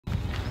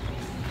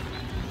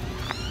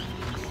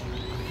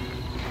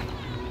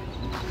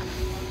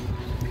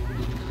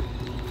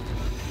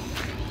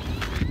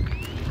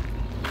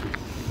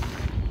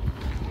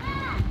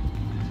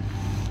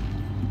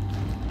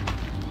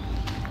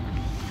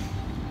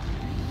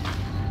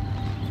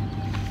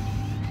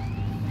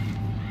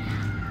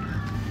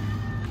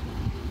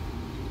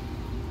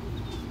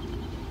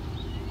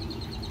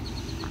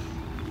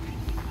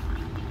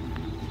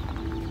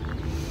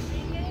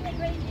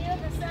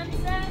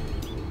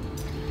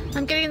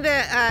I'm getting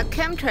the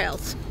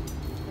chemtrails.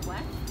 The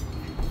what?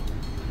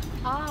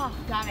 Oh,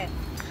 got it.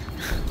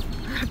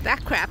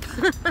 That crap.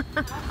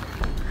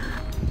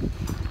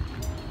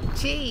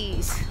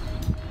 Jeez.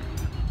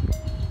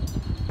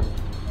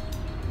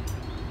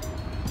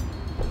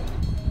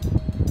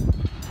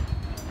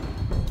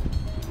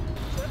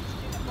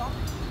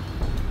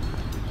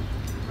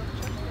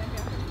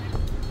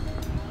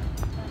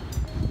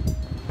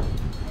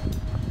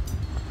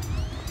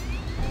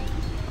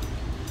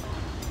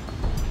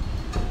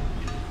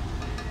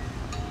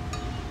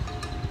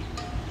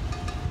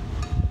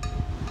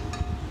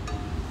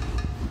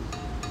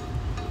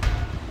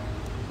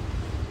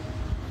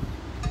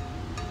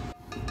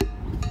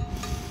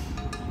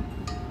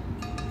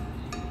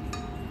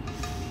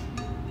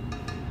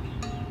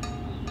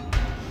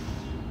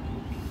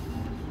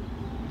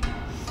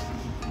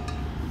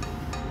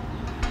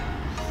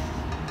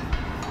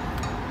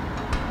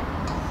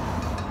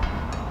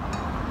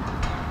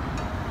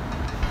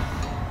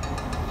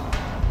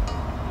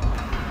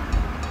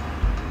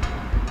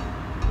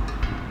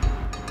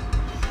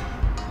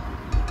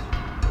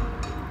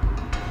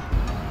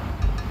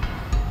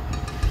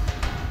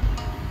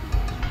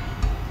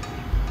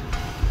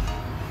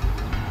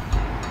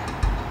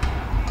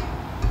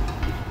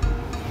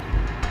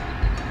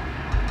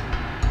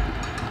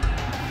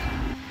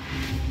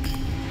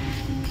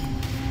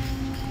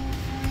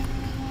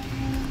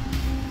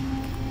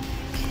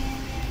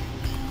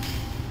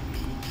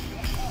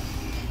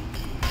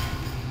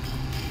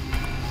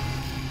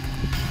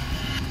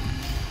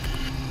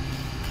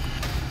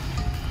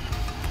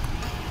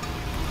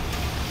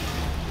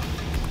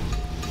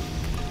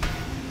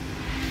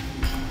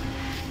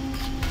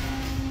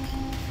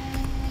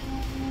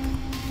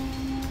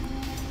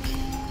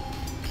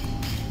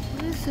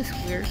 This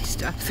weird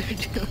stuff they're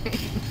doing.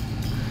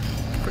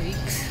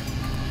 Freaks.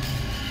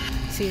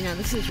 See, now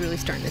this is really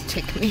starting to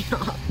tick me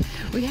off.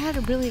 We had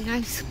a really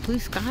nice blue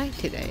sky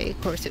today.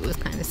 Of course, it was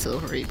kind of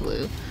silvery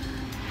blue.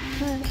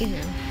 But, you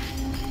know,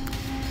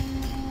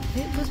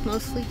 it was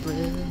mostly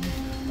blue.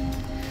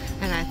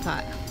 And I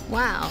thought,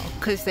 wow,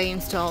 because they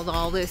installed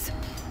all this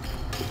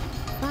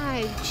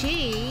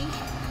 5G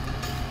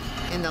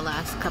in the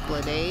last couple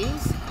of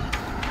days.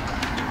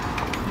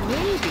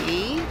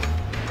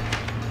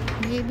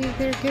 Maybe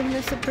they're giving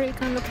us a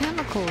break on the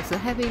chemicals, the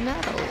heavy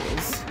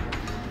metals.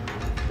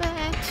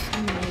 But,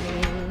 a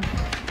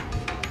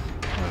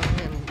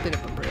little bit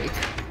of a break.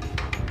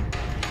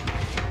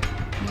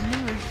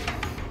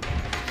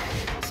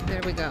 So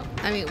there we go.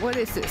 I mean, what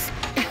is this?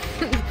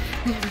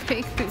 They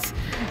make this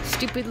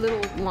stupid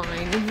little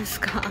line in the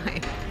sky.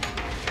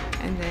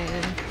 And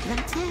then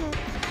that's it.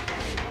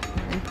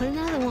 And put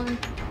another one.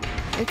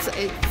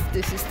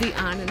 This is the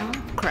on and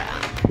off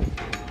crap.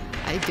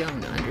 I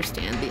don't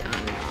understand the on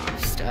and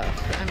off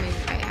stuff. I mean,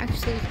 I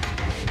actually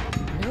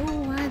know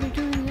why they're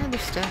doing the other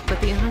stuff,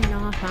 but the on and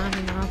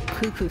off,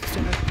 cuckoo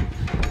stuff,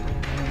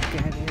 I don't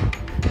get it.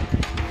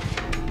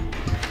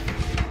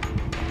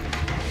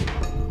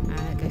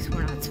 I guess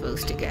we're not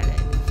supposed to get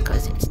it,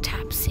 because it's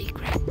top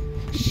secret.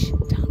 Shh,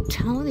 don't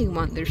tell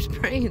anyone they're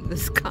spraying the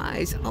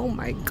skies. Oh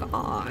my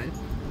God.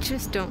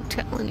 Just don't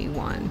tell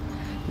anyone.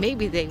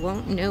 Maybe they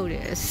won't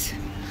notice.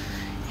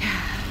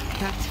 Yeah,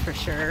 that's for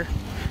sure.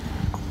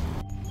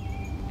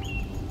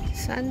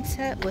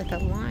 Sunset with a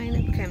line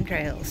of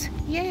chemtrails.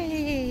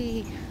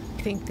 Yay!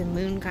 I think the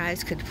moon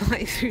guys could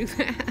fly through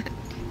that.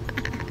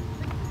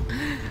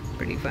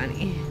 Pretty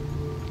funny.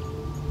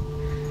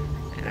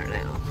 I don't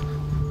know.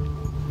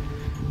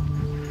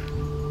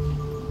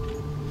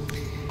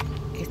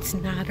 It's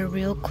not a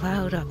real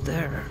cloud up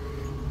there.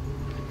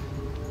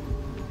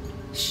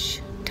 Shh,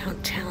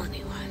 don't tell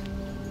anyone.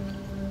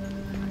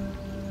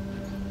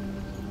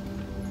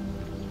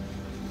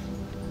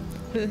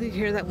 Did you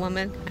hear that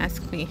woman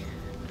ask me,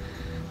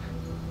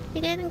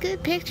 "You getting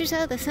good pictures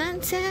of the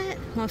sunset?"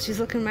 Well, she's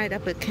looking right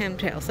up at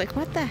chemtrails. Like,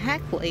 what the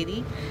heck,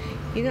 lady?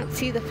 You don't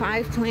see the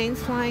 5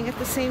 planes flying at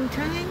the same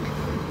time?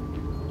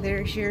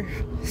 There's your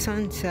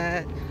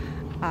sunset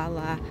a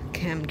la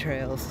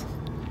chemtrails.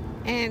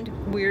 And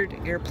weird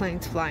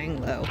airplanes flying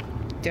low.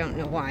 Don't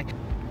know why.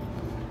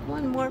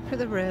 One more for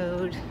the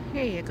road.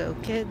 Here you go,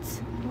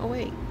 kids. Oh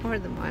wait, more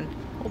than one.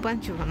 A whole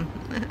bunch of them.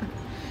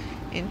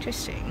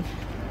 Interesting.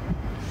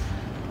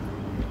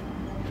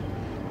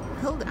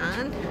 Hold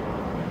on.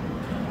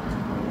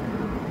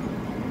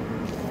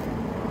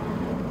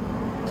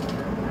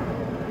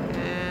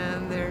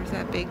 And there's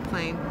that big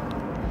plane.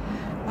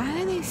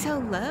 Why are they so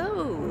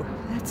low?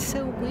 That's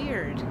so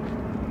weird.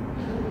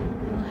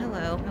 Well,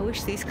 hello. I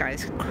wish these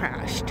guys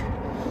crashed.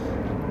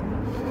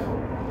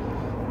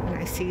 When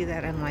I see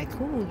that, I'm like,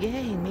 oh,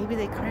 yay, maybe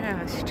they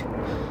crashed.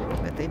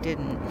 But they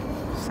didn't,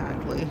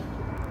 sadly.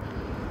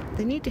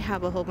 They need to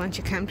have a whole bunch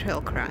of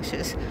chemtrail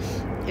crashes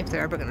if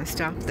they're ever going to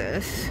stop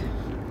this.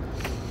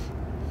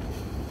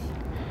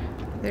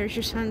 There's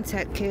your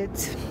sunset,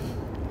 kids.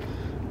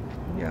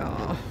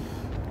 Yeah.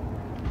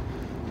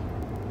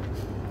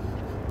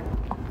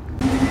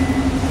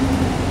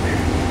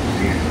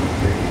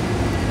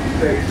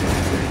 Say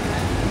something.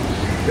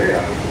 Say I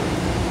will.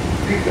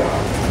 be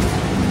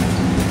done.